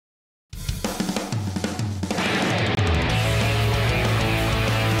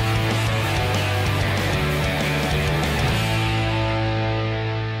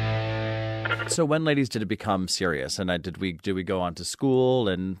So when, ladies, did it become serious? And did we go on to school?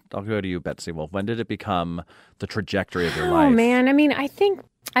 And I'll go to you, Betsy Wolfe. When did it become the trajectory of your life? Oh, man. I mean,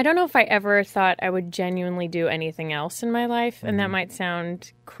 I don't know if I ever thought I would genuinely do anything else in my life. And that might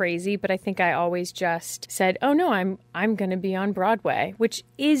sound crazy, but I think I always just said, oh, no, I'm going to be on Broadway, which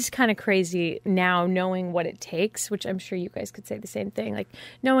is kind of crazy now, knowing what it takes, which I'm sure you guys could say the same thing, like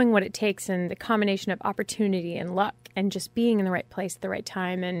knowing what it takes and the combination of opportunity and luck and just being in the right place at the right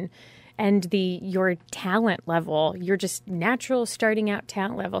time and your talent level, your just natural starting out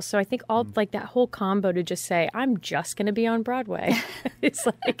talent level. So I think all like that whole combo to just say, I'm just going to be on Broadway. It's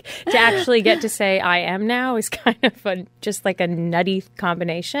like to actually get to say I am now is kind of just like a nutty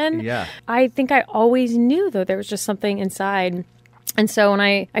combination. Yeah. I think I always knew, though, there was just something inside. And so when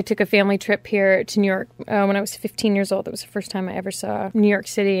I took a family trip here to New York when I was 15 years old, it was the first time I ever saw New York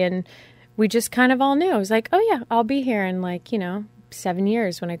City. And we just kind of all knew. I was like, oh, yeah, I'll be here in 7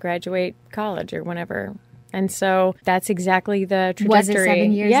 years when I graduate college or whenever. And so that's exactly the trajectory. Was it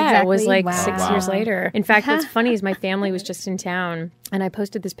 7 years Yeah, exactly? It was like Wow. 6 years later. In fact, what's funny is my family was just in town, and I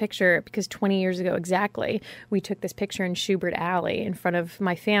posted this picture because 20 years ago exactly, we took this picture in Schubert Alley in front of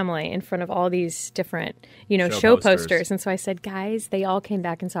my family, in front of all these different, show posters. And so I said, guys, they all came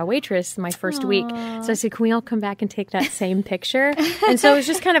back and saw Waitress my first week. So I said, can we all come back and take that same picture? And so it was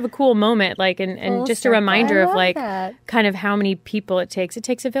just kind of a cool moment, and just a reminder of kind of how many people it takes. It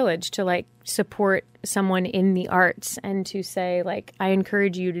takes a village to support someone in the arts and to say, I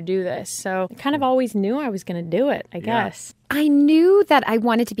encourage you to do this. So I kind of always knew I was going to do it, I guess. I knew that I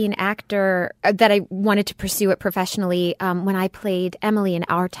wanted to be an actor, that I wanted to pursue it professionally when I played Emily in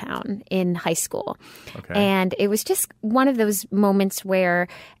Our Town in high school. Okay. And it was just one of those moments where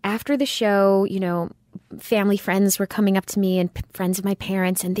after the show, family friends were coming up to me and friends of my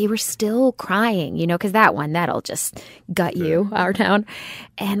parents, and they were still crying, because that'll just gut you, Our Town.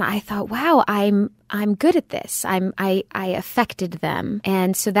 And I thought, wow, I'm good at this. I affected them.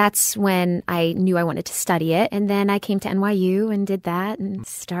 And so that's when I knew I wanted to study it. And then I came to NYU and did that and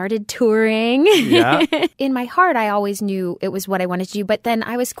started touring. Yeah. In my heart, I always knew it was what I wanted to do. But then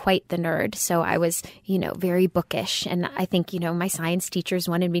I was quite the nerd. So I was, very bookish. And I think, my science teachers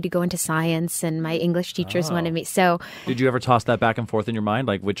wanted me to go into science and my English teachers wanted me. So did you ever toss that back and forth in your mind?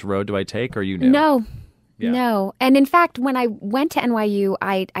 Like, which road do I take? Or you knew? No. Yeah. No. And in fact, when I went to NYU,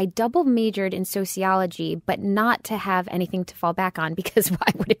 I double majored in sociology, but not to have anything to fall back on, because why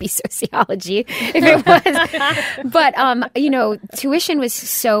would it be sociology if it was? But, tuition was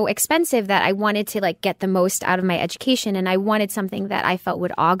so expensive that I wanted to get the most out of my education. And I wanted something that I felt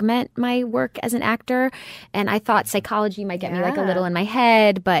would augment my work as an actor. And I thought psychology might get me a little in my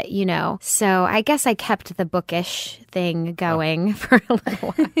head, but, so I guess I kept the bookish thing going for a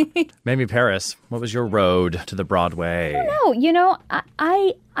little while. Mamie Parris, what was your road to the Broadway? No,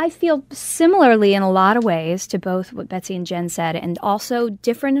 I feel similarly in a lot of ways to both what Betsy and Jenn said, and also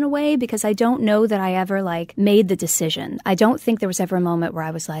different in a way because I don't know that I ever made the decision. I don't think there was ever a moment where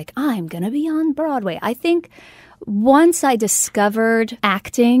I was like, I'm going to be on Broadway. I think once I discovered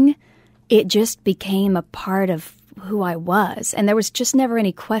acting, it just became a part of who I was. And there was just never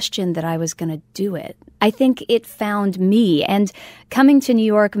any question that I was going to do it. I think it found me. And coming to New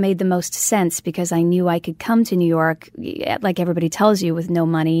York made the most sense because I knew I could come to New York, like everybody tells you, with no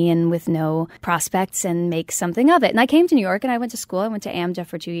money and with no prospects and make something of it. And I came to New York and I went to school. I went to AMDA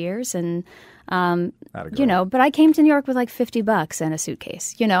for 2 years. And, but I came to New York with $50 and a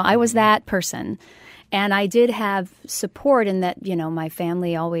suitcase. I was that person. And I did have support in that, my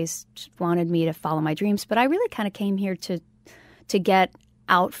family always wanted me to follow my dreams. But I really kind of came here to get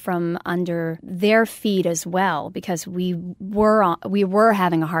out from under their feet as well, because we were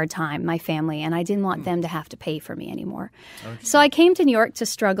having a hard time, my family, and I didn't want them to have to pay for me anymore. Okay. So I came to New York to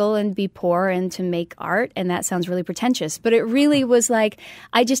struggle and be poor and to make art, and that sounds really pretentious, but it really was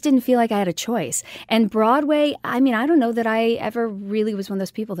I just didn't feel like I had a choice. And Broadway, I don't know that I ever really was one of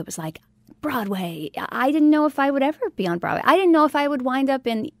those people that was Broadway. I didn't know if I would ever be on Broadway. I didn't know if I would wind up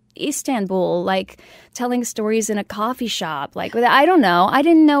in Istanbul, telling stories in a coffee shop. I don't know. I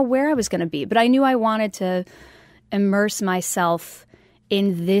didn't know where I was going to be, but I knew I wanted to immerse myself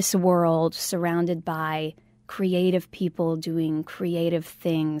in this world surrounded by creative people doing creative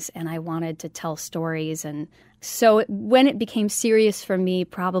things, and I wanted to tell stories. And so when it became serious for me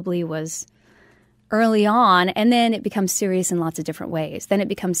probably was early on, and then it becomes serious in lots of different ways. Then it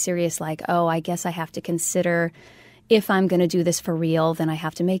becomes serious I guess I have to consider, if I'm going to do this for real, then I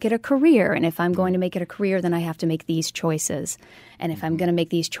have to make it a career. And if I'm going to make it a career, then I have to make these choices. And if I'm going to make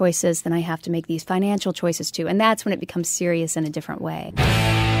these choices, then I have to make these financial choices too. And that's when it becomes serious in a different way.